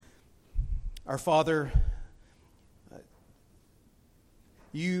Our Father,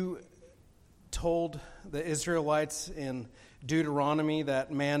 you told the Israelites in Deuteronomy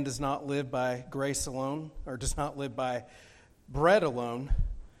that man does not live by grace alone, or does not live by bread alone,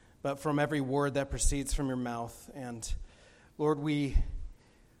 but from every word that proceeds from your mouth. And Lord, we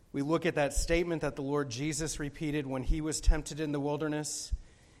look at that statement that the Lord Jesus repeated when he was tempted in the wilderness.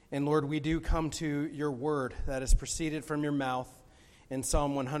 And Lord, we do come to your word that has proceeded from your mouth in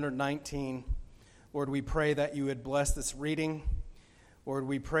Psalm 119. Lord, we pray that you would bless this reading. Lord,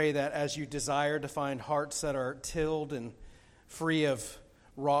 we pray that as you desire to find hearts that are tilled and free of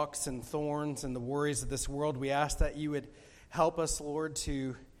rocks and thorns and the worries of this world, we ask that you would help us, Lord,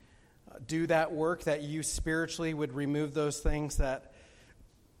 to do that work, that you spiritually would remove those things that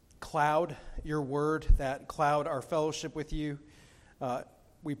cloud your word, that cloud our fellowship with you.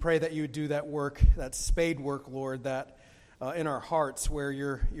 We pray that you would do that work, that spade work, Lord, that in our hearts where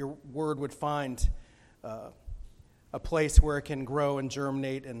your word would find a place where it can grow and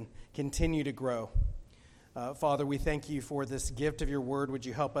germinate and continue to grow. Father, we thank you for this gift of your word. Would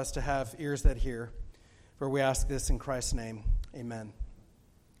you help us to have ears that hear? For we ask this in Christ's name. Amen.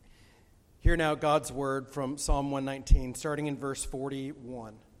 Hear now God's word from Psalm 119, starting in verse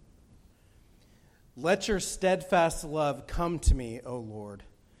 41. Let your steadfast love come to me, O Lord,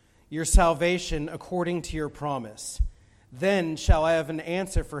 your salvation according to your promise. Then shall I have an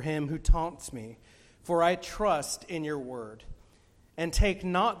answer for him who taunts me, for I trust in your word. And take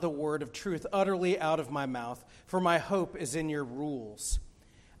not the word of truth utterly out of my mouth, for my hope is in your rules.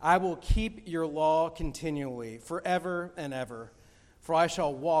 I will keep your law continually, forever and ever, for I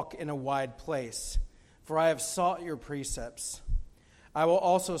shall walk in a wide place, for I have sought your precepts. I will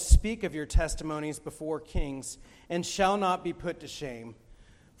also speak of your testimonies before kings, and shall not be put to shame,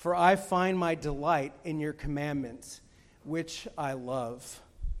 for I find my delight in your commandments, which I love.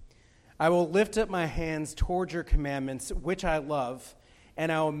 I will lift up my hands toward your commandments, which I love,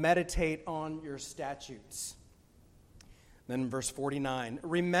 and I will meditate on your statutes. Then verse 49,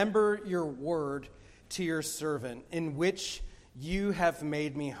 remember your word to your servant, in which you have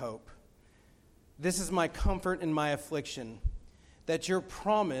made me hope. This is my comfort in my affliction, that your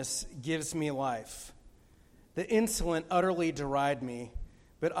promise gives me life. The insolent utterly deride me,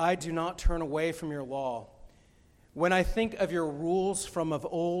 but I do not turn away from your law. When I think of your rules from of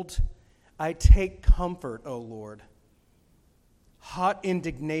old, I take comfort, O Lord. Hot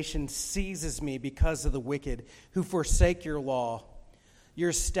indignation seizes me because of the wicked who forsake your law.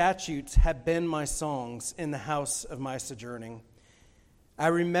 Your statutes have been my songs in the house of my sojourning. I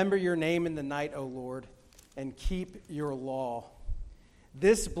remember your name in the night, O Lord, and keep your law.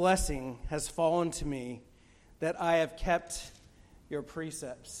 This blessing has fallen to me, that I have kept your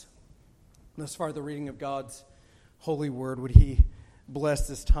precepts. Thus far, the reading of God's holy word. Would he bless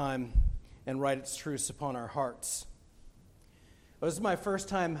this time and write its truths upon our hearts. Well, this is my first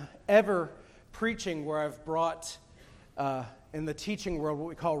time ever preaching where I've brought, in the teaching world, what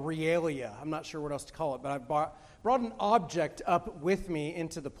we call realia. I'm not sure what else to call it, but I've brought an object up with me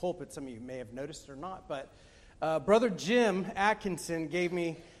into the pulpit. Some of you may have noticed or not, but Brother Jim Atkinson gave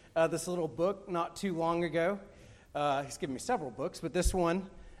me this little book not too long ago. He's given me several books, but this one,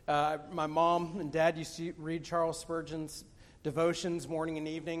 my mom and dad used to read Charles Spurgeon's devotions morning and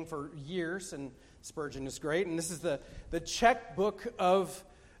evening for years, and Spurgeon is great. And this is the checkbook of,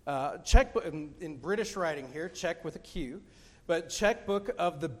 checkbook in British writing here, check with a Q, but checkbook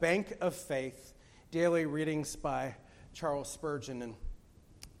of the Bank of Faith, daily readings by Charles Spurgeon. And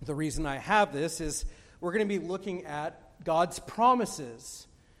the reason I have this is we're going to be looking at God's promises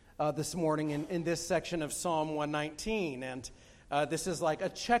this morning in this section of Psalm 119. And this is like a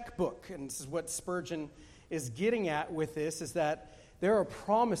checkbook, and this is what Spurgeon is getting at with this, is that there are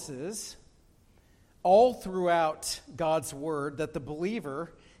promises all throughout God's word that the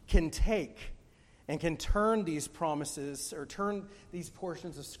believer can take and can turn these promises or turn these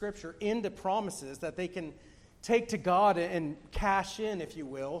portions of Scripture into promises that they can take to God and cash in, if you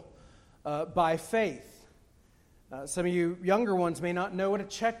will, by faith. Some of you younger ones may not know what a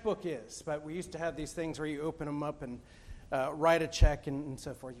checkbook is, but we used to have these things where you open them up and write a check and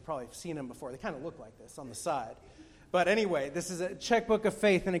so forth. You've probably seen them before. They kind of look like this on the side. But anyway, this is a checkbook of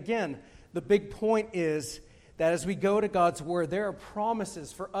faith. And again, the big point is that as we go to God's word, there are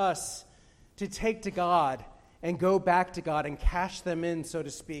promises for us to take to God and go back to God and cash them in, so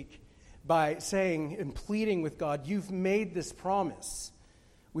to speak, by saying and pleading with God, you've made this promise.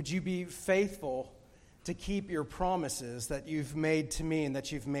 Would you be faithful to keep your promises that you've made to me and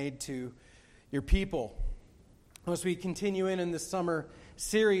that you've made to your people? As we continue in this summer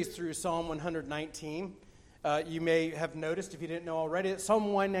series through Psalm 119, you may have noticed, if you didn't know already, that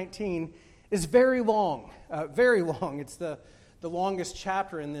Psalm 119 is very long, very long. It's the longest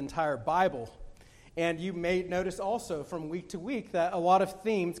chapter in the entire Bible. And you may notice also from week to week that a lot of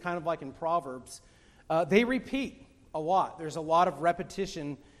themes, kind of like in Proverbs, they repeat a lot. There's a lot of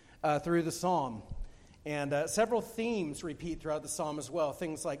repetition through the psalm. And several themes repeat throughout the psalm as well.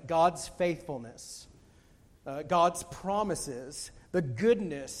 Things like God's faithfulness, God's promises, the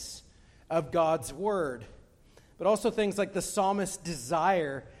goodness of God's word. But also things like the psalmist's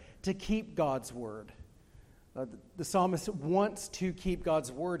desire to keep God's word. The psalmist wants to keep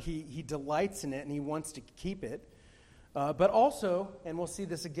God's word. He delights in it and he wants to keep it. But also, and we'll see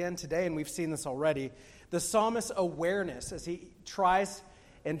this again today, and we've seen this already, the psalmist's awareness as he tries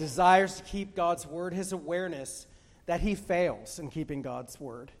and desires to keep God's word, his awareness that he fails in keeping God's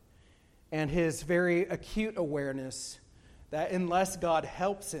word, and his very acute awareness that unless God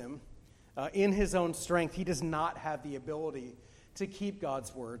helps him in his own strength, he does not have the ability to keep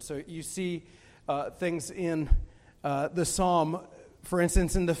God's word. So you see things in the psalm, for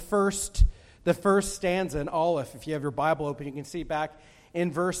instance, in the first stanza in Aleph. If you have your Bible open, you can see back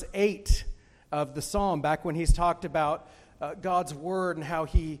in verse 8 of the psalm, back when he's talked about God's word and how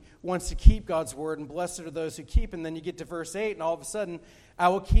he wants to keep God's word, and blessed are those who keep. And then you get to verse 8, and all of a sudden, I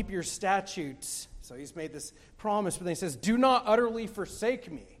will keep your statutes. So he's made this promise, but then he says, do not utterly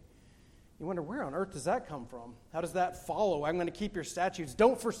forsake me. You wonder, where on earth does that come from? How does that follow? I'm going to keep your statutes.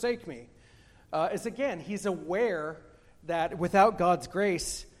 Don't forsake me. It's again, he's aware that without God's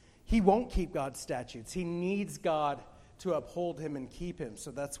grace, he won't keep God's statutes. He needs God to uphold him and keep him.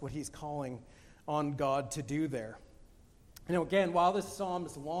 So that's what he's calling on God to do there. You know, again, while this psalm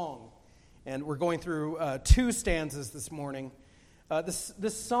is long, and we're going through 2 stanzas this morning,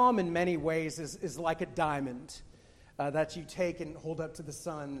 this psalm in many ways is like a diamond that you take and hold up to the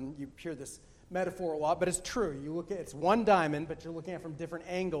sun, and you hear this metaphor a lot, but it's true. You look at it's one diamond, but you're looking at it from different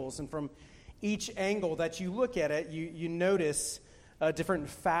angles, and from each angle that you look at it, you notice a different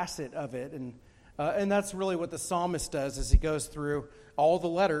facet of it, and that's really what the psalmist does as he goes through all the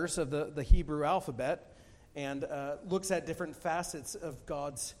letters of the Hebrew alphabet and looks at different facets of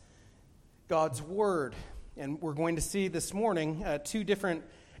God's word. And we're going to see this morning 2 different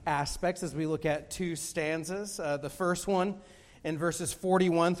aspects as we look at 2 stanzas. The first one in verses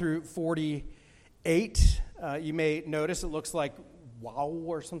 41 through 48. You may notice it looks like wow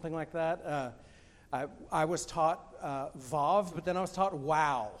or something like that. I was taught vav, but then I was taught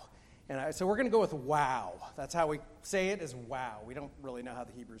wow. So we're going to go with wow. That's how we say it, is wow. We don't really know how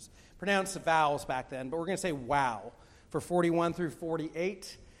the Hebrews pronounced the vowels back then, but we're going to say wow for 41 through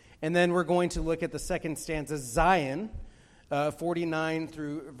 48. And then we're going to look at the second stanza, Zion, 49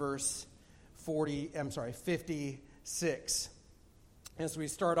 through verse 56. And so we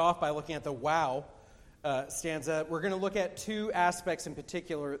start off by looking at the wow stanza. We're going to look at 2 aspects in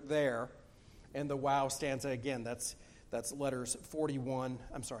particular there. And the wow stanza, again, that's verses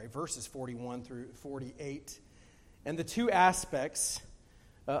 41 through 48. And the 2 aspects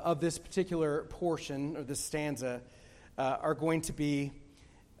of this particular portion of this stanza are going to be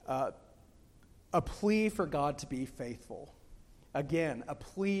a plea for God to be faithful. Again, a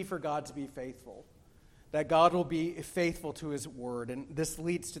plea for God to be faithful. That God will be faithful to his word. And this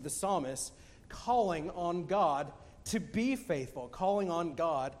leads to the psalmist calling on God to be faithful, calling on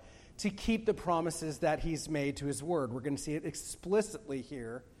God to keep the promises that he's made to his word. We're going to see it explicitly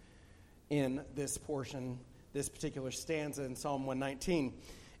here in this portion, this particular stanza in Psalm 119.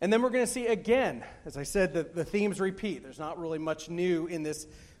 And then we're going to see again, as I said, the themes repeat. There's not really much new in this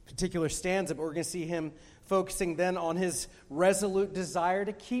particular stanza, but we're going to see him focusing then on his resolute desire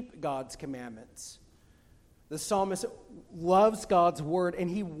to keep God's commandments. The psalmist loves God's word, and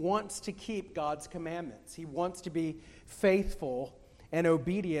he wants to keep God's commandments. He wants to be faithful and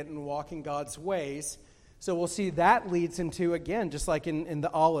obedient in walking God's ways. So we'll see that leads into, again, just like in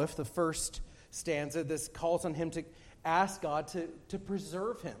the Aleph, the first stanza, this calls on him to ask God to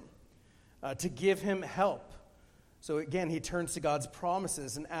preserve him, to give him help. So again, he turns to God's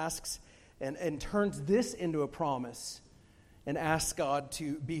promises and asks and turns this into a promise and asks God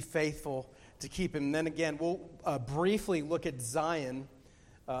to be faithful to keep him. And then again, we'll briefly look at Zion,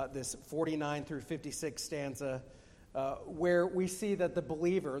 this 49 through 56 stanza, where we see that the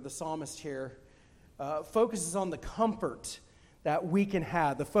believer, the psalmist here, focuses on the comfort that we can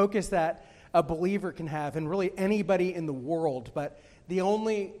have, the focus that a believer can have, and really anybody in the world. But the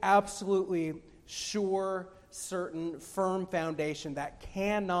only absolutely sure, certain, firm foundation that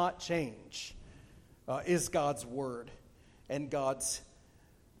cannot change is God's word and God's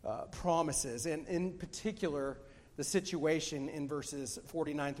promises. And in particular, the situation in verses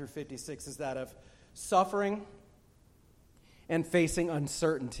 49 through 56 is that of suffering and facing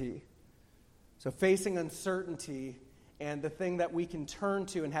uncertainty. So facing uncertainty, and the thing that we can turn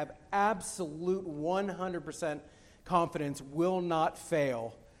to and have absolute 100% confidence will not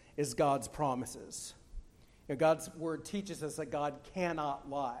fail is God's promises. God's word teaches us that God cannot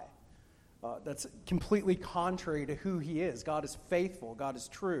lie. That's completely contrary to who he is. God is faithful. God is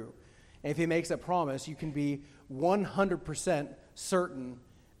true. And if he makes a promise, you can be 100% certain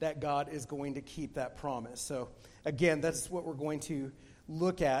that God is going to keep that promise. So again, that's what we're going to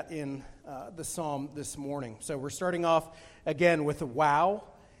look at in the psalm this morning. So we're starting off again with a wow.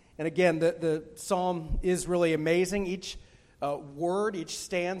 And again, the psalm is really amazing. Each word, each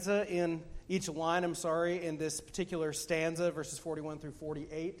stanza each line, in this particular stanza, verses 41 through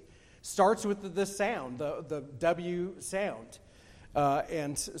 48, starts with the sound, the W sound.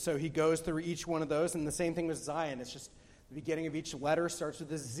 And so he goes through each one of those, and the same thing with Zion. It's just the beginning of each letter starts with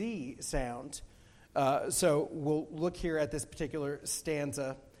the Z sound. So we'll look here at this particular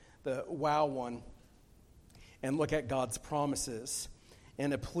stanza, the wow one, and look at God's promises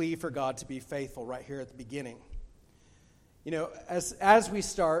and a plea for God to be faithful right here at the beginning. As we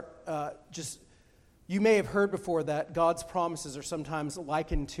start, you may have heard before that God's promises are sometimes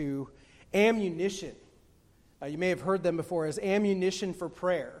likened to ammunition. You may have heard them before as ammunition for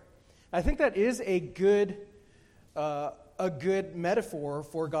prayer. I think that is a good metaphor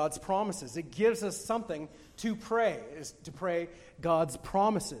for God's promises. It gives us something to pray, is to pray God's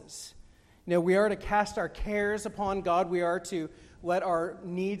promises. We are to cast our cares upon God. We are to let our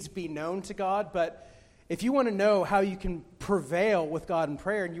needs be known to God. But if you want to know how you can prevail with God in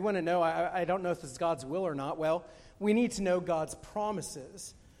prayer, and you want to know, I don't know if this is God's will or not, well, we need to know God's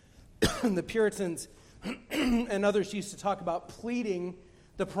promises. The Puritans and others used to talk about pleading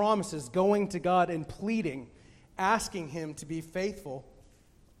the promises, going to God and pleading, asking him to be faithful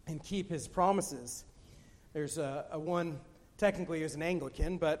and keep his promises. There's one, technically he was an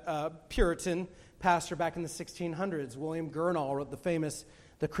Anglican, but a Puritan pastor back in the 1600s, William Gurnall, wrote the famous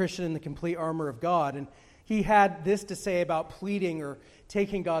The Christian in the Complete Armor of God, and he had this to say about pleading or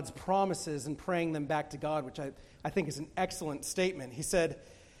taking God's promises and praying them back to God, which I think is an excellent statement. He said,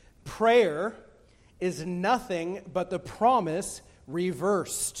 "Prayer is nothing but the promise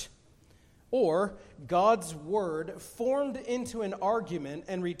reversed, or God's word formed into an argument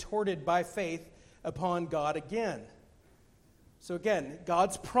and retorted by faith upon God again." So again,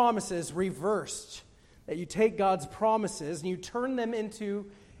 God's promises reversed. That you take God's promises and you turn them into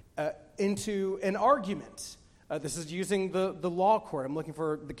an argument. This is using the law court. I'm looking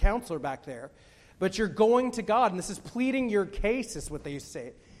for the counselor back there. But you're going to God, and this is pleading your case, is what they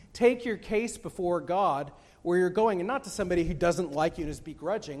say. Take your case before God where you're going, and not to somebody who doesn't like you and is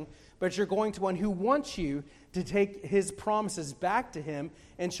begrudging, but you're going to one who wants you to take his promises back to him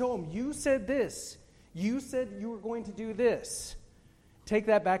and show him, you said this. You said you were going to do this. Take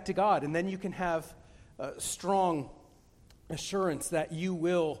that back to God, and then you can have strong assurance that you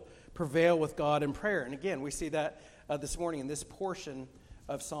will prevail with God in prayer. And again, we see that this morning in this portion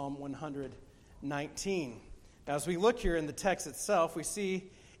of Psalm 119. Now, as we look here in the text itself, we see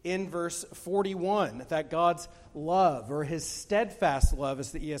in verse 41 that God's love, or his steadfast love,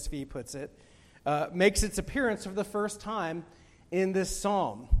 as the ESV puts it, makes its appearance for the first time in this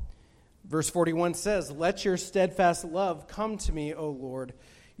psalm. Verse 41 says, "Let your steadfast love come to me, O Lord,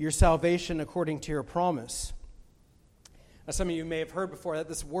 your salvation according to your promise." Now, some of you may have heard before that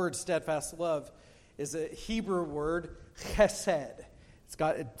this word, steadfast love, is a Hebrew word, chesed.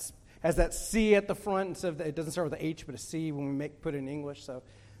 It has that C at the front, instead of it doesn't start with an H, but a C when we put it in English. So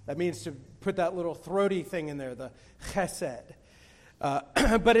that means to put that little throaty thing in there, the chesed.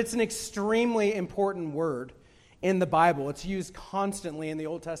 But it's an extremely important word in the Bible. It's used constantly in the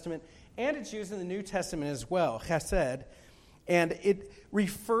Old Testament, and it's used in the New Testament as well, chesed. And it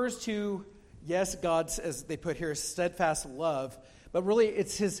refers to, yes, God's, as they put here, steadfast love, but really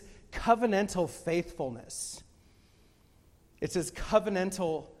it's his covenantal faithfulness. It's his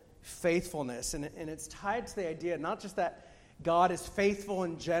covenantal faithfulness, and it's tied to the idea not just that God is faithful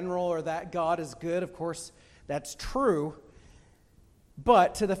in general or that God is good. Of course, that's true,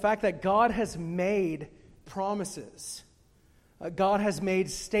 but to the fact that God has made promises. God has made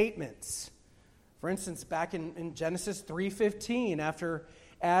statements. For instance, back in Genesis 3:15, after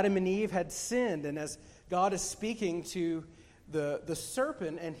Adam and Eve had sinned, and as God is speaking to the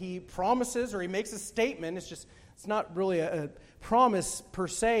serpent, and he promises, or he makes a statement, it's not really a promise per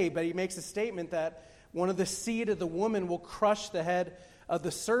se, but he makes a statement that one of the seed of the woman will crush the head of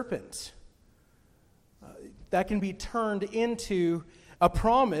the serpent. That can be turned into a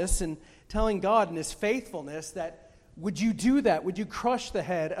promise, and telling God in his faithfulness that, would you do that? Would you crush the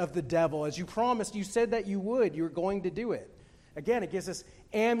head of the devil? As you promised, you said that you would. You were going to do it. again, it gives us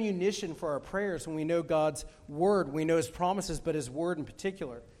ammunition for our prayers when we know God's word. We know his promises, but his word in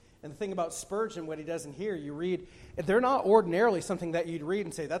particular. And the thing about Spurgeon, what he does in here, you read, they're not ordinarily something that you'd read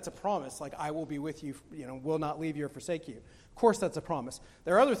and say, that's a promise, like I will be with you, will not leave you or forsake you. Of course, that's a promise.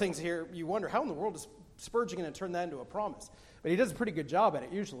 There are other things here you wonder, how in the world is Spurgeon going to turn that into a promise? But he does a pretty good job at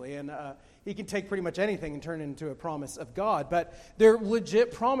it usually, and he can take pretty much anything and turn it into a promise of God. But they're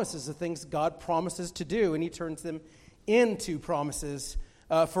legit promises of things God promises to do, and he turns them into promises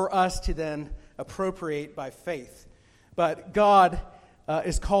for us to then appropriate by faith. But God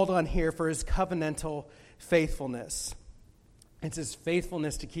is called on here for his covenantal faithfulness. It's his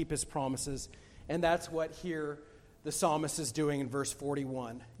faithfulness to keep his promises, and that's what here the psalmist is doing in verse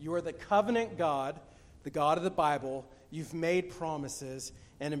 41. You are the covenant God, the God of the Bible. You've made promises,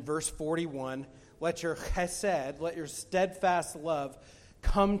 and in verse 41, let your chesed, let your steadfast love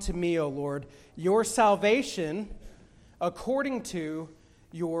come to me, O Lord, your salvation according to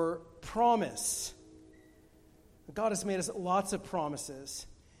your promise. God has made us lots of promises.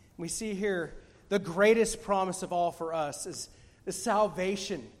 We see here the greatest promise of all for us is the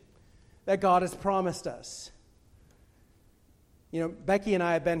salvation that God has promised us. Becky and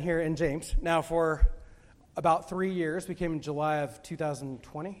I have been here in James now for about 3 years. We came in July of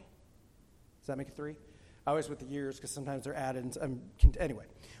 2020. Does that make it 3? I always with the years because sometimes they're added. Anyway,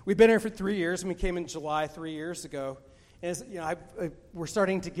 we've been here for 3 years, and we came in July 3 years ago. And we're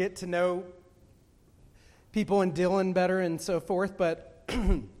starting to get to know people in Dillon better and so forth, but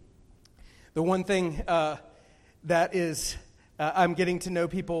the one thing that is, I'm getting to know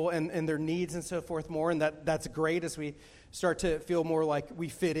people and their needs and so forth more, and that's great as we start to feel more like we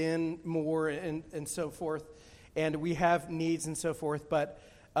fit in more and so forth, and we have needs and so forth, but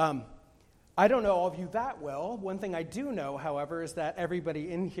I don't know all of you that well. One thing I do know, however, is that everybody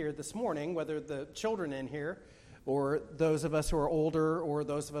in here this morning, whether the children in here or those of us who are older or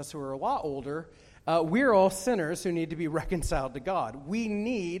those of us who are a lot older, we're all sinners who need to be reconciled to God. We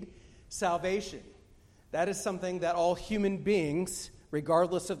need salvation. That is something that all human beings,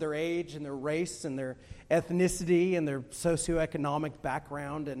 regardless of their age and their race and their ethnicity and their socioeconomic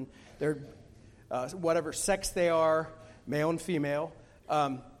background and their whatever sex they are, male and female,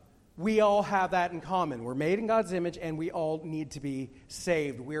 we all have that in common. We're made in God's image, and we all need to be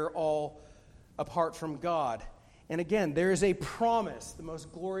saved. We're all apart from God. And again, there is a promise, the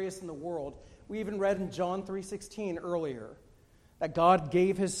most glorious in the world. We even read in John 3:16 earlier that God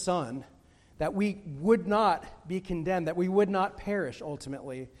gave his Son that we would not be condemned, that we would not perish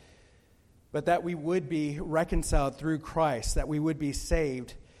ultimately, but that we would be reconciled through Christ, that we would be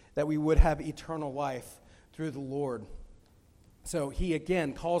saved, that we would have eternal life through the Lord. So he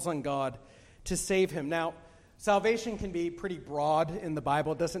again calls on God to save him. Now, salvation can be pretty broad in the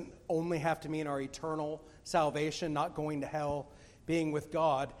Bible. It doesn't only have to mean our eternal salvation, not going to hell, being with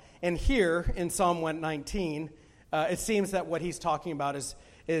God. And here in Psalm 119, it seems that what he's talking about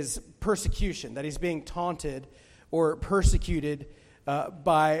is persecution, that he's being taunted or persecuted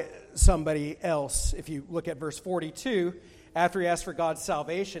by somebody else. If you look at verse 42, after he asks for God's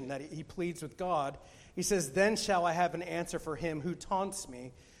salvation, that he pleads with God, he says, "Then shall I have an answer for him who taunts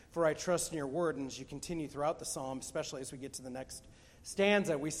me, for I trust in your word." And as you continue throughout the psalm, especially as we get to the next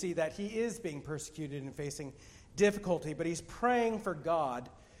stanza, we see that he is being persecuted and facing difficulty, but he's praying for God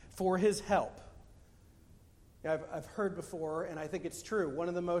for his help. I've heard before, and I think it's true, one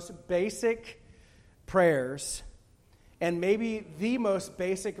of the most basic prayers, and maybe the most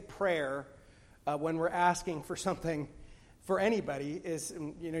basic prayer when we're asking for something for anybody is,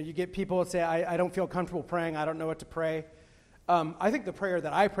 you get people that say, I don't feel comfortable praying, I don't know what to pray. I think the prayer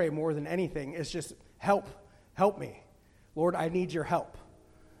that I pray more than anything is just, help me. Lord, I need your help.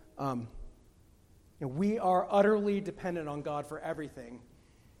 We are utterly dependent on God for everything.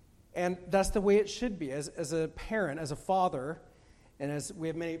 And that's the way it should be. As a parent, as a father, and as we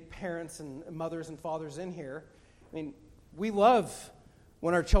have many parents and mothers and fathers in here, we love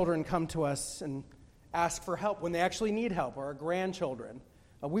when our children come to us and ask for help, when they actually need help, or our grandchildren.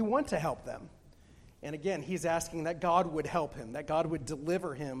 We want to help them. And again, he's asking that God would help him, that God would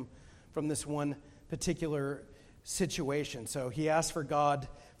deliver him from this one particular situation. So he asked for God,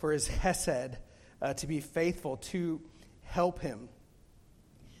 for his hesed, to be faithful, to help him.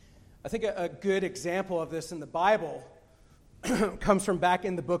 I think a good example of this in the Bible comes from back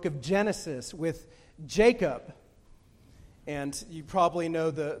in the book of Genesis with Jacob. And you probably know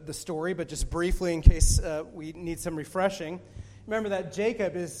the story, but just briefly in case we need some refreshing. Remember that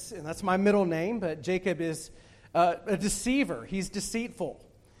Jacob is, and that's my middle name, but Jacob is a deceiver. He's deceitful.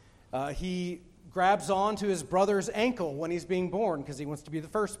 He grabs on to his brother's ankle when he's being born because he wants to be the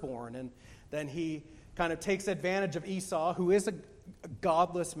firstborn. And then he kind of takes advantage of Esau, who is a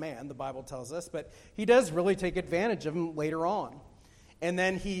godless man, the Bible tells us, but he does really take advantage of him later on. And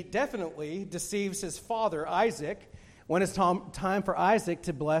then he definitely deceives his father, Isaac, when it's time for Isaac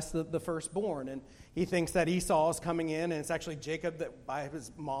to bless the firstborn. And he thinks that Esau is coming in, and it's actually Jacob that by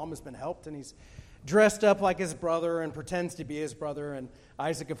his mom has been helped, and he's dressed up like his brother and pretends to be his brother. And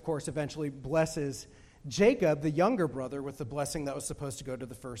Isaac, of course, eventually blesses Jacob, the younger brother, with the blessing that was supposed to go to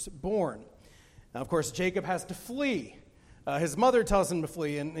the firstborn. Now, of course, Jacob has to flee. His mother tells him to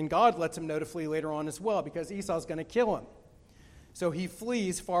flee, and God lets him know to flee later on as well, because Esau's going to kill him. So he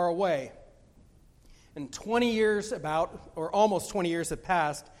flees far away. And 20 years almost 20 years have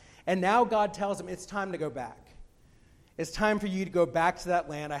passed, and now God tells him it's time to go back. It's time for you to go back to that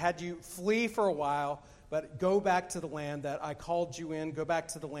land. I had you flee for a while, but go back to the land that I called you in. Go back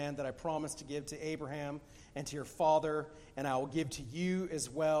to the land that I promised to give to Abraham and to your father, and I will give to you as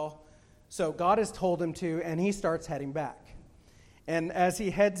well. So God has told him to, and he starts heading back. And as he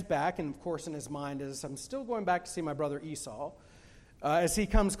heads back, and of course in his mind is, I'm still going back to see my brother Esau. As he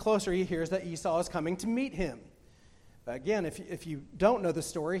comes closer, he hears that Esau is coming to meet him. Again, if you don't know the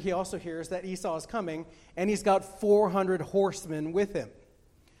story, he also hears that Esau is coming, and he's got 400 horsemen with him.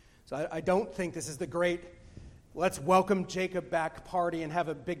 So I don't think this is the great, let's welcome Jacob back party and have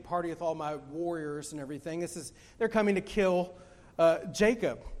a big party with all my warriors and everything. They're coming to kill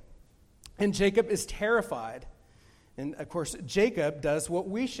Jacob. And Jacob is terrified. And, of course, Jacob does what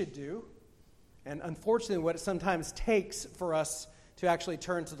we should do, and unfortunately what it sometimes takes for us to actually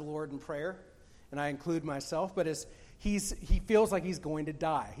turn to the Lord in prayer, and I include myself, but he feels like he's going to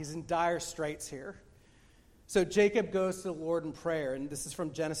die. He's in dire straits here. So Jacob goes to the Lord in prayer, and this is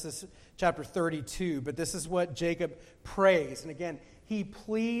from Genesis chapter 32, but this is what Jacob prays. And again, he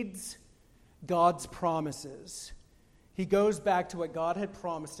pleads God's promises. He goes back to what God had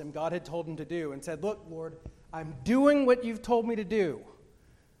promised him, God had told him to do, and said, look, Lord, I'm doing what you've told me to do.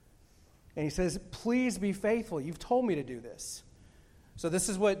 And he says, please be faithful. You've told me to do this. So this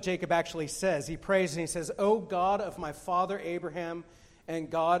is what Jacob actually says. He prays and he says, O God of my father Abraham and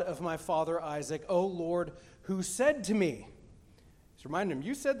God of my father Isaac, O Lord, who said to me, he's reminding him,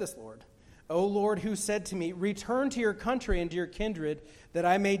 you said this, Lord. O Lord, who said to me, return to your country and to your kindred, that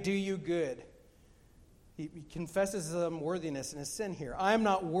I may do you good. He confesses his unworthiness and his sin here. I am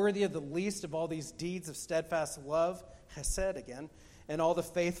not worthy of the least of all these deeds of steadfast love, chesed again, and all the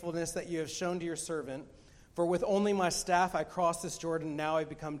faithfulness that you have shown to your servant. For with only my staff I crossed this Jordan, and now I've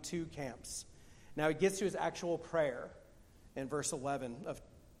become 2 camps. Now he gets to his actual prayer in verse 11 of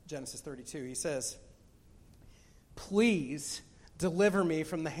Genesis 32. He says, please deliver me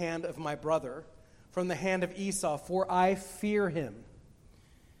from the hand of my brother, from the hand of Esau, for I fear him,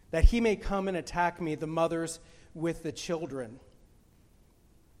 that he may come and attack me, the mothers with the children.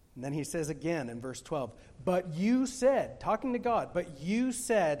 And then he says again in verse 12, but you said, talking to God, but you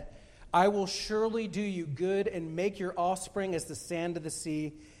said, I will surely do you good and make your offspring as the sand of the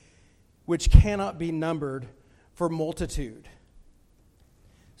sea, which cannot be numbered for multitude.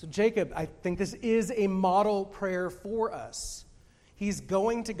 So Jacob, I think this is a model prayer for us. He's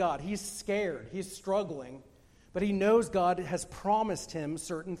going to God. He's scared. He's struggling. But he knows God has promised him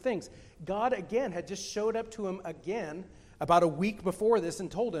certain things. God, again, had just showed up to him again about a week before this and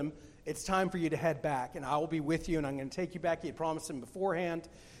told him, it's time for you to head back, and I will be with you, and I'm going to take you back. He had promised him beforehand.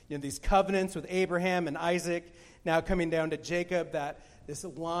 These covenants with Abraham and Isaac, now coming down to Jacob, that this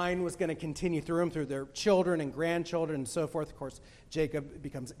line was going to continue through them, through their children and grandchildren and so forth. Of course, Jacob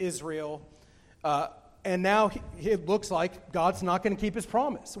becomes Israel. And now it looks like God's not going to keep his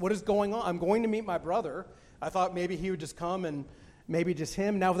promise. What is going on? I'm going to meet my brother. I thought maybe he would just come and maybe just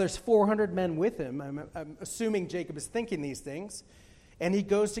him. Now there's 400 men with him. I'm assuming Jacob is thinking these things. And he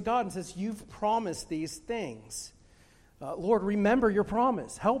goes to God and says, you've promised these things. Lord, remember your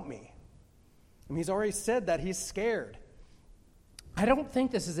promise. Help me. And he's already said that he's scared. I don't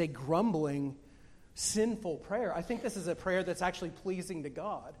think this is a grumbling, sinful prayer. I think this is a prayer that's actually pleasing to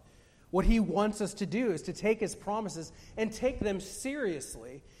God. What he wants us to do is to take his promises and take them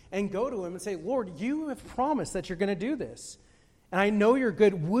seriously and go to him and say, Lord, you have promised that you're going to do this. And I know you're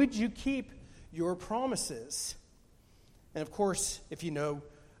good. Would you keep your promises? And of course, if you know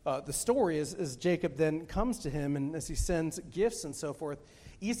the story, as Jacob then comes to him and as he sends gifts and so forth,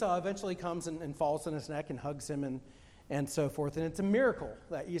 Esau eventually comes and falls on his neck and hugs him and so forth. And it's a miracle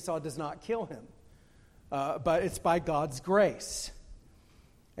that Esau does not kill him. But it's by God's grace.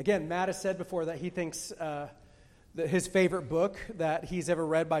 Again, Matt has said before that he thinks that his favorite book that he's ever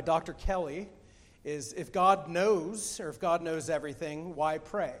read by Dr. Kelly is If God Knows, or If God Knows Everything, Why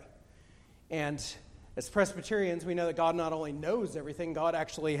Pray? And as Presbyterians, we know that God not only knows everything, God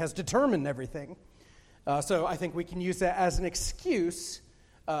actually has determined everything. So I think we can use that as an excuse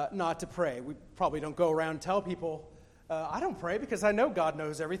not to pray. We probably don't go around and tell people, I don't pray because I know God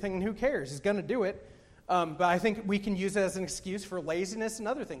knows everything and who cares? He's going to do it. But I think we can use it as an excuse for laziness and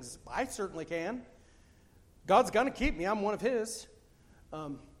other things. I certainly can. God's going to keep me. I'm one of His.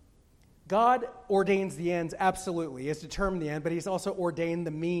 God ordains the ends, absolutely. He has determined the end, but He's also ordained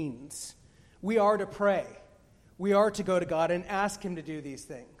the means. We are to pray. We are to go to God and ask Him to do these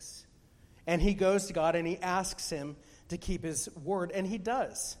things. And He goes to God and He asks Him to keep His word, and He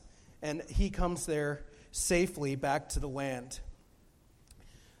does. And He comes there safely back to the land.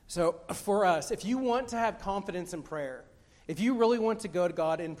 So for us, if you want to have confidence in prayer, if you really want to go to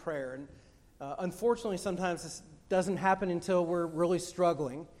God in prayer, and unfortunately sometimes this doesn't happen until we're really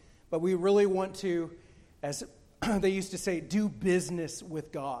struggling, but we really want to, as they used to say, do business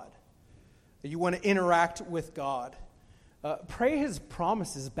with God. You want to interact with God. Pray His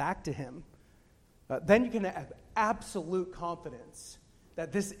promises back to Him. Then you can have absolute confidence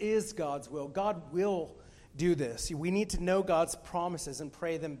that this is God's will. God will do this. We need to know God's promises and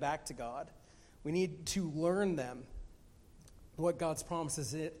pray them back to God. We need to learn them, what God's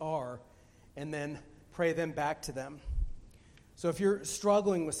promises are, and then pray them back to them. So if you're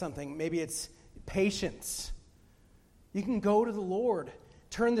struggling with something, maybe it's patience, you can go to the Lord.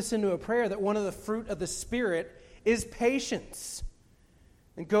 Turn this into a prayer that one of the fruit of the Spirit is patience.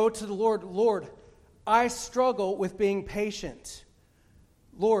 And go to the Lord, Lord, I struggle with being patient.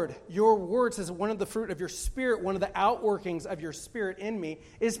 Lord, your word says one of the fruit of your Spirit, one of the outworkings of your Spirit in me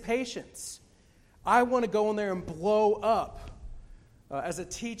is patience. I want to go in there and blow up as a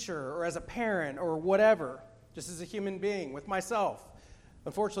teacher or as a parent or whatever, just as a human being with myself.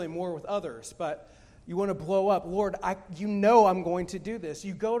 Unfortunately, more with others, but you want to blow up. Lord, you know I'm going to do this.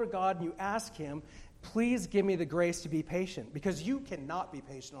 You go to God and you ask Him, please give me the grace to be patient, because you cannot be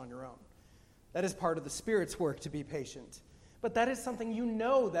patient on your own. That is part of the Spirit's work, to be patient. But that is something you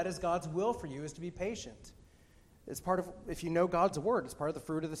know that is God's will for you, is to be patient. It's part of, if you know God's word, it's part of the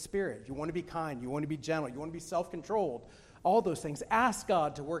fruit of the Spirit. You want to be kind, you want to be gentle, you want to be self-controlled, all those things. Ask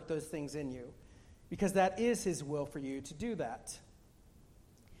God to work those things in you, because that is His will for you to do that.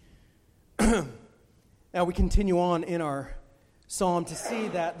 Now we continue on in our psalm to see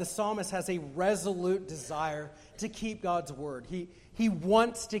that the psalmist has a resolute desire to keep God's word. He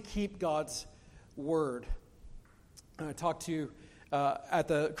wants to keep God's word. I talk to, at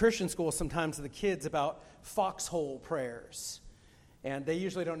the Christian school sometimes to the kids about foxhole prayers. And they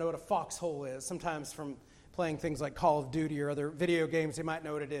usually don't know what a foxhole is. Sometimes from playing things like Call of Duty or other video games, they might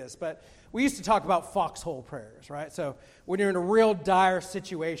know what it is. But we used to talk about foxhole prayers, right? So when you're in a real dire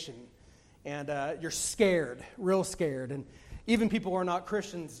situation and you're scared, real scared, and even people who are not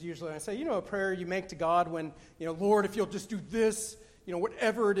Christians usually, I say, you know, a prayer you make to God when, you know, Lord, if you'll just do this, you know,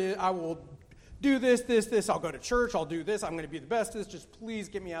 whatever it is, I will do this, I'll go to church, I'll do this, I'm going to be the best at this, just please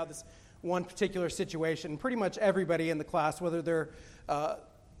get me out of this one particular situation. Pretty much everybody in the class, whether they're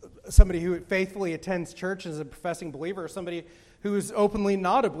somebody who faithfully attends church as a professing believer or somebody who's openly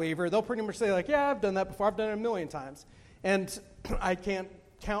not a believer, they'll pretty much say like, yeah, I've done that before, I've done it a million times. And I can't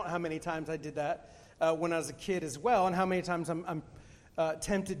count how many times I did that when I was a kid as well, and how many times I'm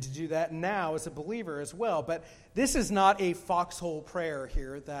tempted to do that now as a believer as well. But this is not a foxhole prayer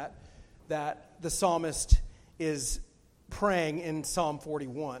here that the psalmist is praying in Psalm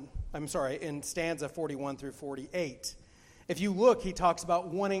 41. In stanza 41 through 48. If you look, he talks about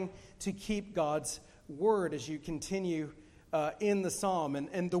wanting to keep God's word as you continue in the psalm.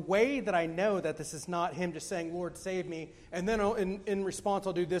 And the way that I know that this is not him just saying, Lord, save me, and then in response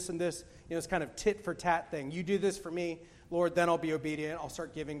I'll do this and this, you know, it's kind of tit for tat thing. You do this for me, Lord, then I'll be obedient, I'll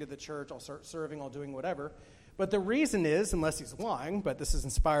start giving to the church, I'll start serving, I'll doing whatever. But the reason is, unless he's lying, but this is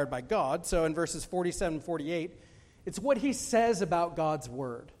inspired by God, so in verses 47 and 48, it's what he says about God's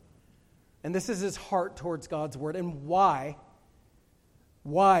word. And this is his heart towards God's word, and why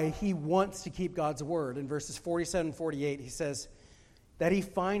he wants to keep God's word. In verses 47 and 48, he says that he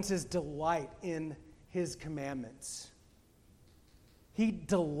finds his delight in his commandments. He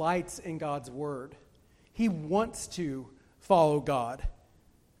delights in God's word. He wants to follow God.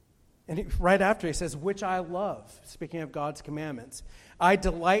 And right after he says, which I love, speaking of God's commandments. I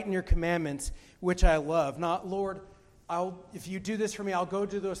delight in your commandments, which I love. Not, Lord, if you do this for me, I'll go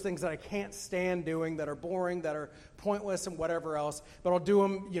do those things that I can't stand doing, that are boring, that are pointless and whatever else. But I'll do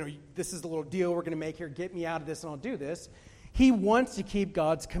them, you know, this is the little deal we're going to make here. Get me out of this and I'll do this. He wants to keep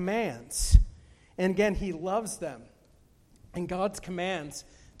God's commands. And again, he loves them. And God's commands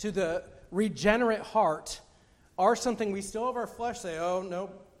to the regenerate heart are something we still have our flesh say, oh, no.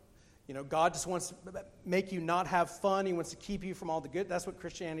 God just wants to make you not have fun. He wants to keep you from all the good. That's what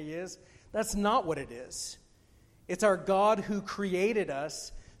Christianity is. That's not what it is. It's our God who created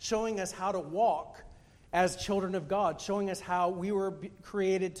us, showing us how to walk as children of God, showing us how we were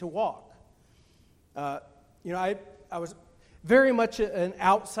created to walk. I was very much an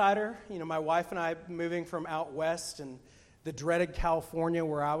outsider. My wife and I moving from out west and the dreaded California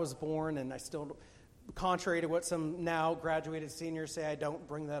where I was born, and I still, contrary to what some now graduated seniors say, I don't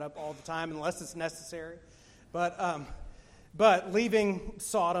bring that up all the time unless it's necessary. But leaving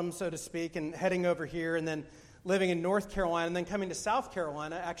Sodom, so to speak, and heading over here, and then living in North Carolina, and then coming to South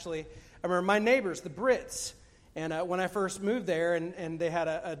Carolina, actually, I remember my neighbors, the Brits, and when I first moved there, and they had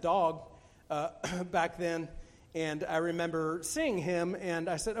a dog back then, and I remember seeing him, and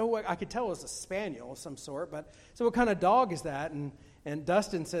I said, I could tell it was a spaniel of some sort, but so what kind of dog is that? And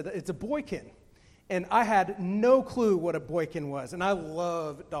Dustin said, it's a Boykin. And I had no clue what a Boykin was, and I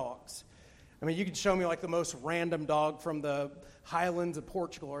love dogs. I mean, you could show me like the most random dog from the highlands of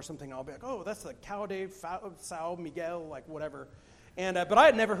Portugal or something. I'll be like, that's the Cão de São Miguel, like whatever. And but I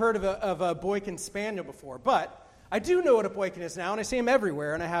had never heard of a Boykin Spaniel before. But I do know what a Boykin is now, and I see them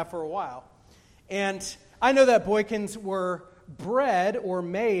everywhere, and I have for a while. And I know that Boykins were bred or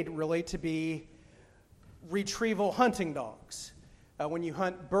made really to be retrieval hunting dogs. When you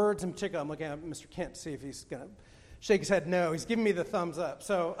hunt birds in particular, I'm looking at Mr. Kent to see if he's going to shake his head no. He's giving me the thumbs up.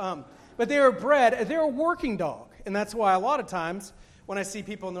 So, but they were bred, they're a working dog. And that's why a lot of times when I see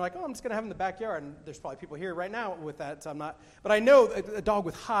people and they're like, I'm just going to have them in the backyard, and there's probably people here right now with that, so I'm not. But I know a dog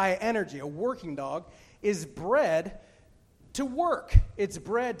with high energy, a working dog, is bred to work. It's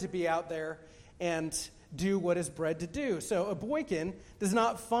bred to be out there and do what is bred to do. So a Boykin does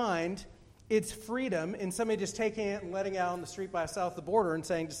not find its freedom in somebody just taking it and letting it out on the street by south of the border and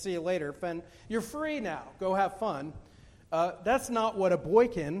saying, just see you later, Fen, you're free now, go have fun. That's not what a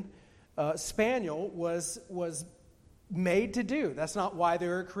Boykin Spaniel was made to do. That's not why they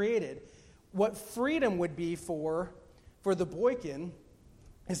were created. What freedom would be for the Boykin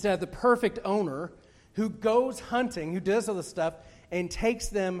is to have the perfect owner who goes hunting, who does all this stuff, and takes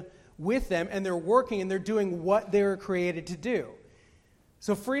them with them, and they're working and they're doing what they were created to do.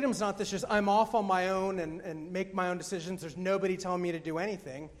 So freedom's not this just, I'm off on my own and make my own decisions. There's nobody telling me to do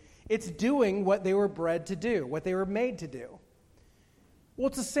anything. It's doing what they were bred to do, what they were made to do. Well,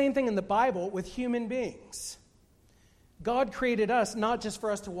 it's the same thing in the Bible with human beings. God created us not just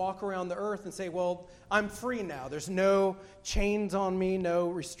for us to walk around the earth and say, well, I'm free now. There's no chains on me, no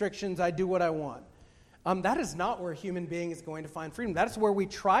restrictions. I do what I want. That is not where a human being is going to find freedom. That is where we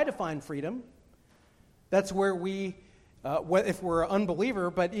try to find freedom. That's where we, if we're an unbeliever,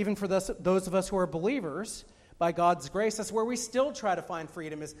 but even for those of us who are believers, by God's grace, that's where we still try to find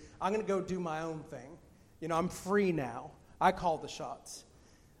freedom is, I'm going to go do my own thing. I'm free now. I call the shots.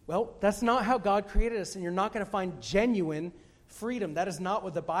 Well, that's not how God created us, and you're not going to find genuine freedom. That is not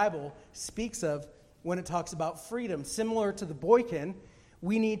what the Bible speaks of when it talks about freedom. Similar to the Boykin,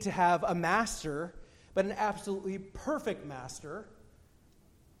 we need to have a master, but an absolutely perfect master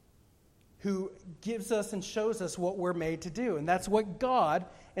who gives us and shows us what we're made to do. And that's what God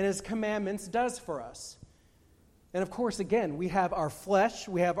and His commandments does for us. And of course, again, we have our flesh,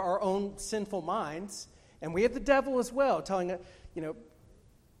 we have our own sinful minds, and we have the devil as well, telling us,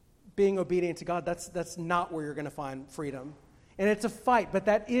 being obedient to God, that's not where you're going to find freedom. And it's a fight, but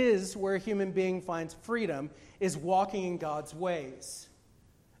that is where a human being finds freedom, is walking in God's ways.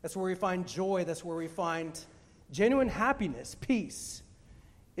 That's where we find joy. That's where we find genuine happiness, peace,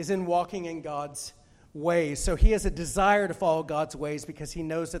 is in walking in God's ways. So he has a desire to follow God's ways because he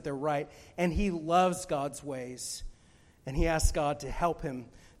knows that they're right, and he loves God's ways. And he asks God to help him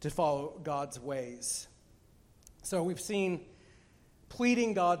to follow God's ways. So we've seen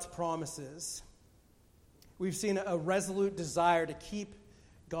pleading God's promises. We've seen a resolute desire to keep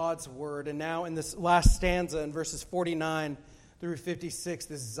God's word. And now in this last stanza, in verses 49 through 56,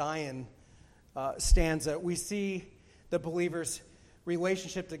 this Zion stanza, we see the believer's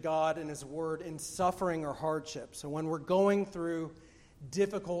relationship to God and his word in suffering or hardship. So when we're going through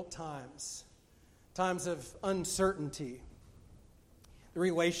difficult times, times of uncertainty, the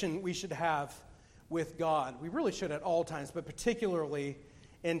relation we should have with God. We really should at all times, but particularly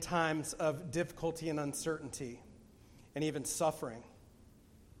in times of difficulty and uncertainty and even suffering.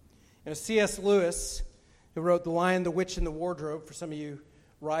 C.S. Lewis, who wrote The Lion, the Witch, and the Wardrobe, for some of you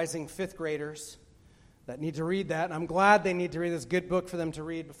rising fifth graders that need to read that, and I'm glad they need to read this. Good book for them to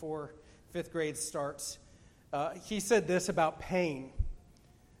read before fifth grade starts. He said this about pain.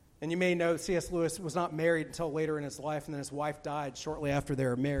 And you may know C.S. Lewis was not married until later in his life, and then his wife died shortly after they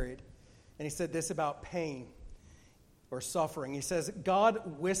were married. And he said this about pain. or suffering. He says,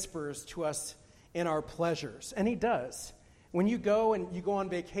 God whispers to us in our pleasures, and he does. When you go on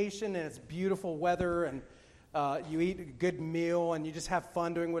vacation and it's beautiful weather and you eat a good meal and you just have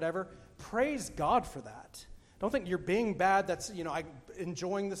fun doing whatever, praise God for that. Don't think you're being bad, that's, I'm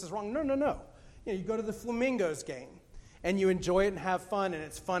enjoying this is wrong. No. You go to the Flamingos game and you enjoy it and have fun, and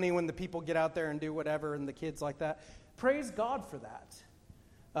it's funny when the people get out there and do whatever and the kids like that. Praise God for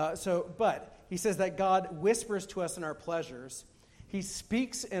that. But he says that God whispers to us in our pleasures. He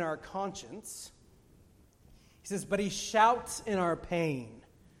speaks in our conscience. He says, but he shouts in our pain.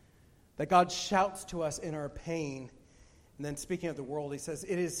 That God shouts to us in our pain. And then speaking of the world, he says,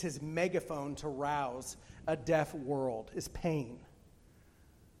 it is his megaphone to rouse a deaf world, is pain.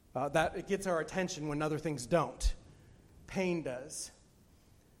 That it gets our attention when other things don't. Pain does.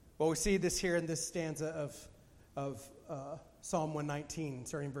 Well, we see this here in this stanza of Psalm 119,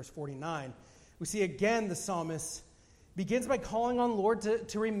 starting in verse 49. We see again the psalmist begins by calling on Lord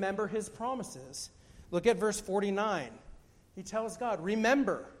to remember his promises. Look at verse 49. He tells God,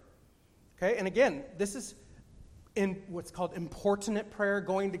 remember. Okay, and again, this is in what's called importunate prayer,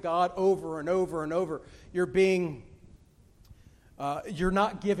 going to God over and over and over. You're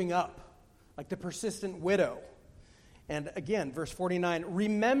not giving up, like the persistent widow. And again, verse 49,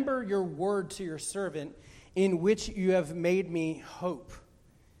 remember your word to your servant, in which you have made me hope.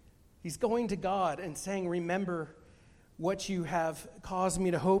 He's going to God and saying, remember what you have caused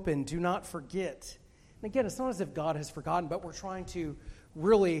me to hope in. Do not forget. And again, it's not as if God has forgotten, but we're trying to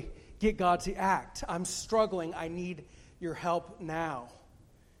really get God to act. I'm struggling. I need your help now.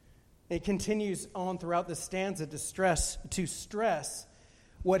 It continues on throughout the stanza to stress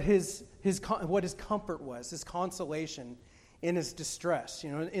what his comfort was, his consolation in his distress.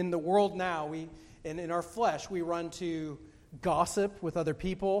 In the world now, in our flesh, we run to gossip with other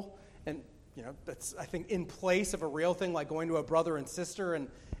people, and that's, I think, in place of a real thing like going to a brother and sister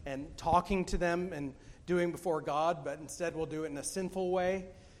and talking to them and doing before God, but instead we'll do it in a sinful way.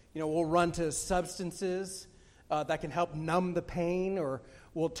 We'll run to substances that can help numb the pain, or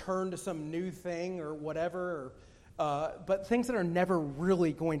we'll turn to some new thing or whatever, but things that are never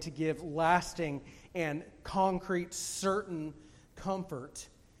really going to give lasting and concrete, certain comfort.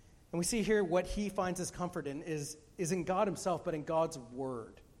 And we see here what he finds his comfort in is in God himself, but in God's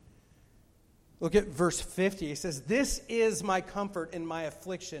word. Look at verse 50. He says, this is my comfort in my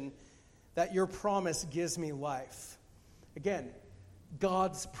affliction, that your promise gives me life. Again,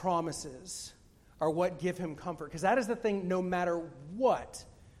 God's promises are what give him comfort, because that is the thing, no matter what,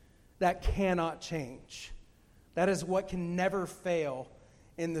 that cannot change. That is what can never fail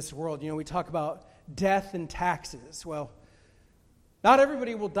in this world. We talk about death and taxes. Well, not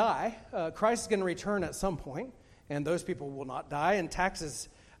everybody will die. Christ is going to return at some point, and those people will not die. And taxes,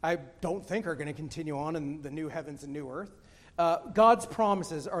 I don't think, are going to continue on in the new heavens and new earth. God's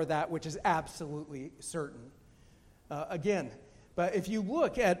promises are that which is absolutely certain. But if you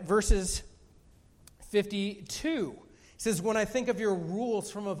look at verses 52, it says, when I think of your rules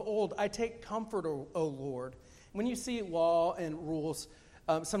from of old, I take comfort, O Lord. When you see law and rules,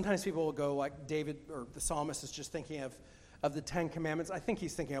 sometimes people will go like David, or the psalmist is just thinking of the Ten Commandments. I think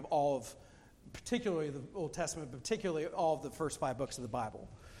he's thinking of all of, particularly the Old Testament, but particularly all of the first 5 books of the Bible.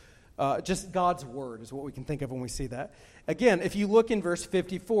 Just God's word is what we can think of when we see that. Again, if you look in verse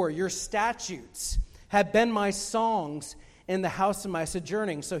 54, your statutes have been my songs in the house of my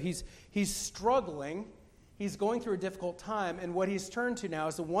sojourning. So he's struggling. He's going through a difficult time, and what he's turned to now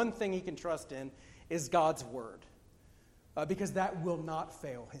is the one thing he can trust in is God's word, because that will not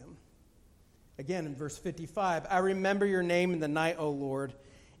fail him. Again, in verse 55, I remember your name in the night, O Lord,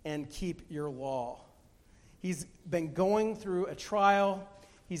 and keep your law. He's been going through a trial.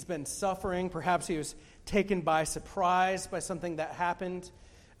 He's been suffering. Perhaps he was taken by surprise by something that happened.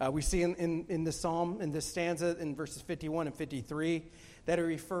 We see in the psalm, in this stanza, in verses 51 and 53, that it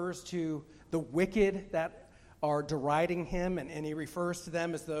refers to the wicked that are deriding him, and he refers to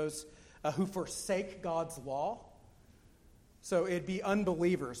them as those who forsake God's law. So it'd be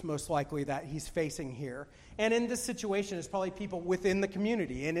unbelievers, most likely, that he's facing here. And in this situation, it's probably people within the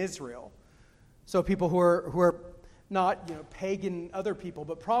community in Israel. So people who are not pagan other people,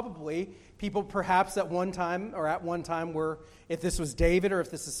 but probably people perhaps at one time were, if this was David or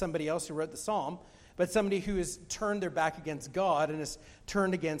if this is somebody else who wrote the psalm, but somebody who has turned their back against God and has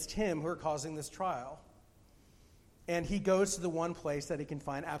turned against him, who are causing this trial. And he goes to the one place that he can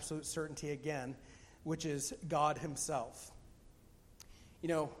find absolute certainty again, which is God himself.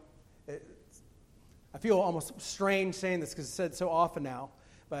 I feel almost strange saying this because it's said so often now,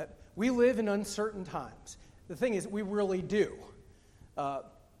 but we live in uncertain times. The thing is, we really do.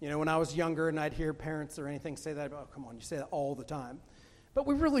 When I was younger and I'd hear parents or anything say that, oh, come on, you say that all the time. But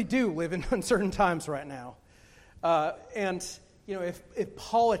we really do live in uncertain times right now. If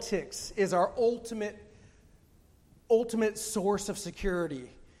politics is our ultimate source of security,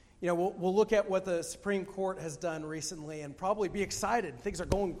 we'll look at what the Supreme Court has done recently and probably be excited. Things are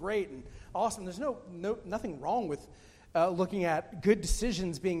going great and awesome. There's nothing wrong with looking at good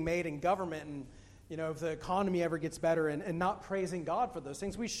decisions being made in government and, if the economy ever gets better and not praising God for those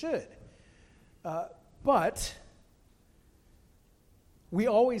things. We should. But we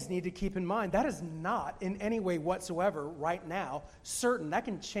always need to keep in mind that is not in any way whatsoever right now certain. That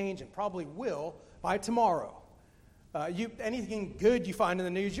can change and probably will by tomorrow. Anything good you find in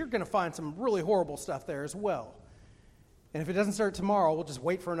the news, you're going to find some really horrible stuff there as well. And if it doesn't start tomorrow, we'll just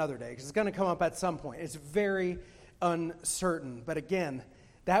wait for another day because it's going to come up at some point. It's very uncertain. But again,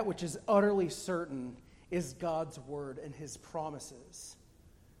 that which is utterly certain is God's word and his promises.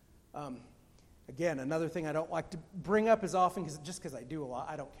 Again, another thing I don't like to bring up as often, because I do a lot,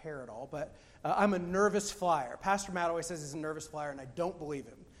 I don't care at all, but I'm a nervous flyer. Pastor Matt always says he's a nervous flyer, and I don't believe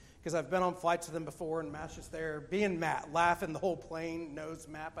him, because I've been on flights with him before, and Matt's just there, being Matt, laughing. The whole plane knows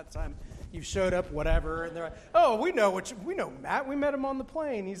Matt by the time you showed up, whatever, and they're like, oh, we know Matt. We met him on the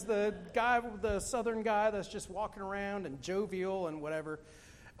plane. He's the guy, the southern guy that's just walking around and jovial and whatever.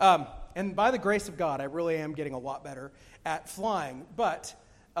 And by the grace of God, I really am getting a lot better at flying, but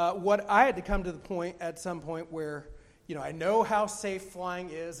what I had to come to the point at some point where, I know how safe flying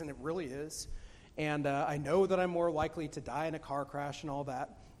is, and it really is, and I know that I'm more likely to die in a car crash and all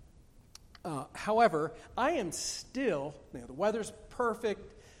that. However, I am still, the weather's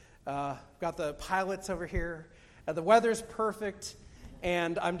perfect. Got the pilots over here. The weather's perfect,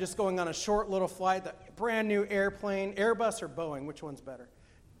 and I'm just going on a short little flight, the brand new airplane, Airbus or Boeing, which one's better?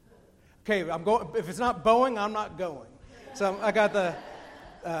 Okay, I'm going. If it's not Boeing, I'm not going. So I got the.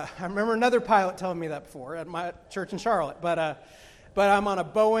 I remember another pilot telling me that before at my church in Charlotte. But I'm on a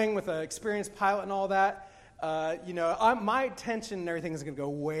Boeing with an experienced pilot and all that. My attention and everything is going to go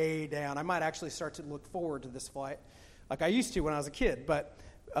way down. I might actually start to look forward to this flight like I used to when I was a kid. But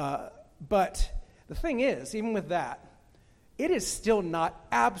the thing is, even with that, it is still not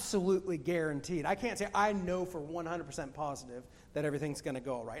absolutely guaranteed. I can't say I know for 100% positive that everything's going to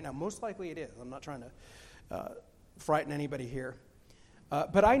go all right. Now, most likely it is. I'm not trying to frighten anybody here.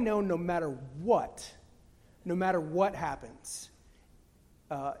 But I know no matter what happens,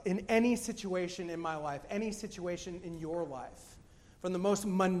 in any situation in my life, any situation in your life, from the most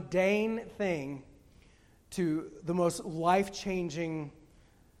mundane thing to the most life-changing,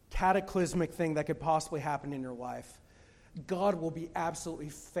 cataclysmic thing that could possibly happen in your life, God will be absolutely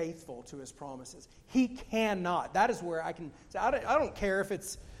faithful to his promises. He cannot. That is where I can say, I don't care if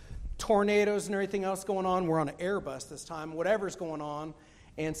it's tornadoes and everything else going on. We're on an Airbus this time. Whatever's going on,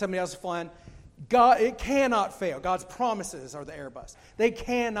 and somebody else is flying. God, it cannot fail. God's promises are the Airbus. They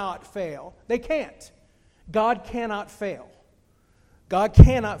cannot fail. They can't. God cannot fail. God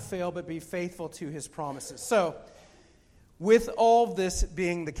cannot fail but be faithful to his promises. So, with all this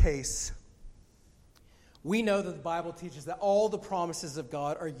being the case, we know that the Bible teaches that all the promises of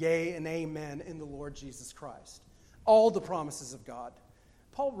God are yea and amen in the Lord Jesus Christ. All the promises of God.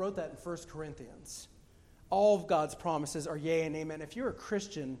 Paul wrote that in 1 Corinthians. All of God's promises are yea and amen. If you're a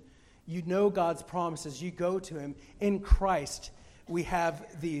Christian, you know God's promises. You go to him. In Christ, we have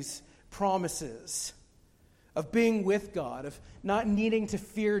these promises of being with God, of not needing to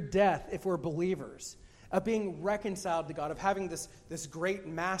fear death if we're believers, of being reconciled to God, of having this great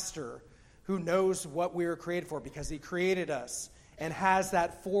master who knows what we were created for because he created us and has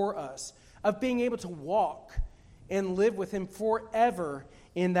that for us, of being able to walk and live with him forever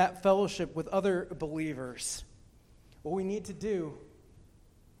in that fellowship with other believers. What we need to do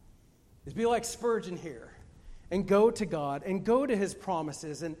is be like Spurgeon here and go to God and go to his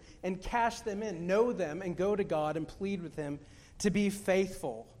promises and cash them in, know them, and go to God and plead with him to be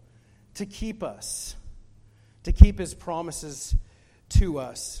faithful, to keep us, to keep his promises to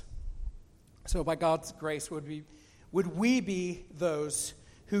us. So by God's grace, would we be those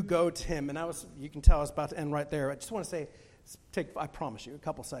who go to him? And you can tell I was about to end right there. I just want to say, I promise you, a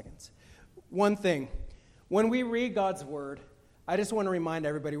couple seconds. One thing, when we read God's word, I just want to remind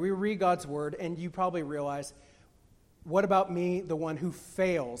everybody, we read God's word, and you probably realize, what about me, the one who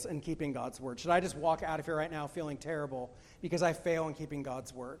fails in keeping God's word? Should I just walk out of here right now feeling terrible because I fail in keeping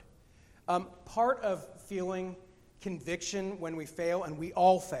God's word? Part of feeling conviction when we fail, and we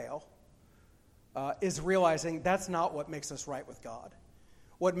all fail, is realizing that's not what makes us right with God.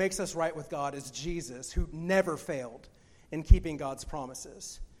 What makes us right with God is Jesus, who never failed in keeping God's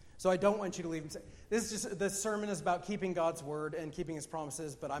promises. So I don't want you to leave and say, this sermon is about keeping God's word and keeping his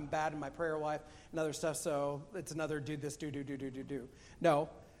promises, but I'm bad in my prayer life and other stuff, so it's another do this, do. No,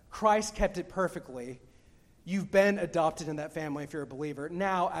 Christ kept it perfectly. You've been adopted in that family if you're a believer.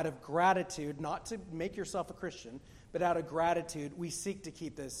 Now, out of gratitude, not to make yourself a Christian, but out of gratitude, we seek to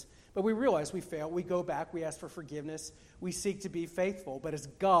keep this. But we realize we fail. We go back. We ask for forgiveness. We seek to be faithful. But as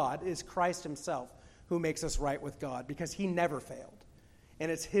God, is Christ himself who makes us right with God, because he never failed. And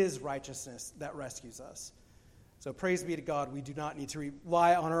it's his righteousness that rescues us. So praise be to God. We do not need to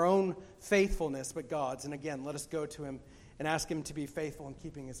rely on our own faithfulness, but God's. And again, let us go to him and ask him to be faithful in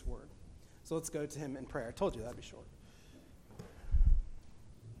keeping his word. So let's go to him in prayer. I told you that'd be short.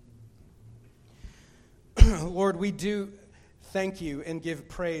 Lord, we do thank you and give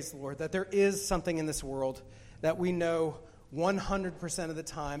praise, Lord, that there is something in this world that we know 100% of the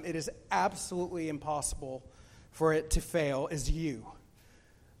time it is absolutely impossible for it to fail, is you.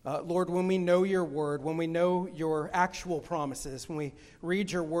 Lord, when we know your word, when we know your actual promises, when we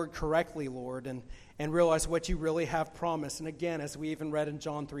read your word correctly, Lord, and realize what you really have promised, and again, as we even read in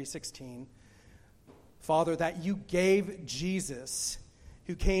John 3:16, Father, that you gave Jesus,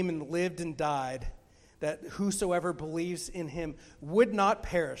 who came and lived and died, that whosoever believes in him would not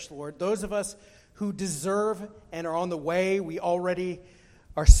perish, Lord. Those of us who deserve and are on the way, we already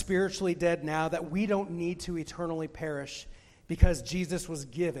are spiritually dead now, that we don't need to eternally perish, because Jesus was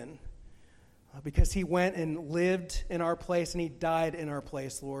given, because he went and lived in our place and he died in our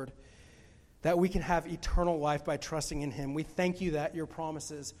place, Lord, that we can have eternal life by trusting in him. We thank you that your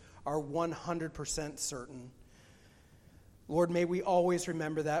promises are 100% certain. Lord, may we always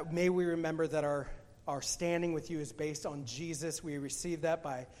remember that. May we remember that our standing with you is based on Jesus. We receive that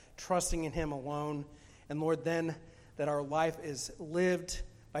by trusting in him alone. And Lord, then that our life is lived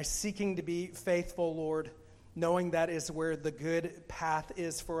by seeking to be faithful, Lord, knowing that is where the good path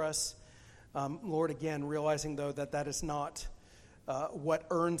is for us. Lord, again, realizing, though, that is not what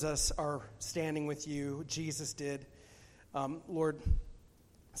earns us our standing with you. Jesus did. Lord,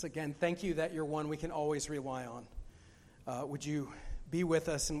 so again, thank you that you're one we can always rely on. Would you be with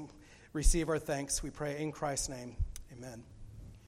us and receive our thanks, we pray in Christ's name. Amen.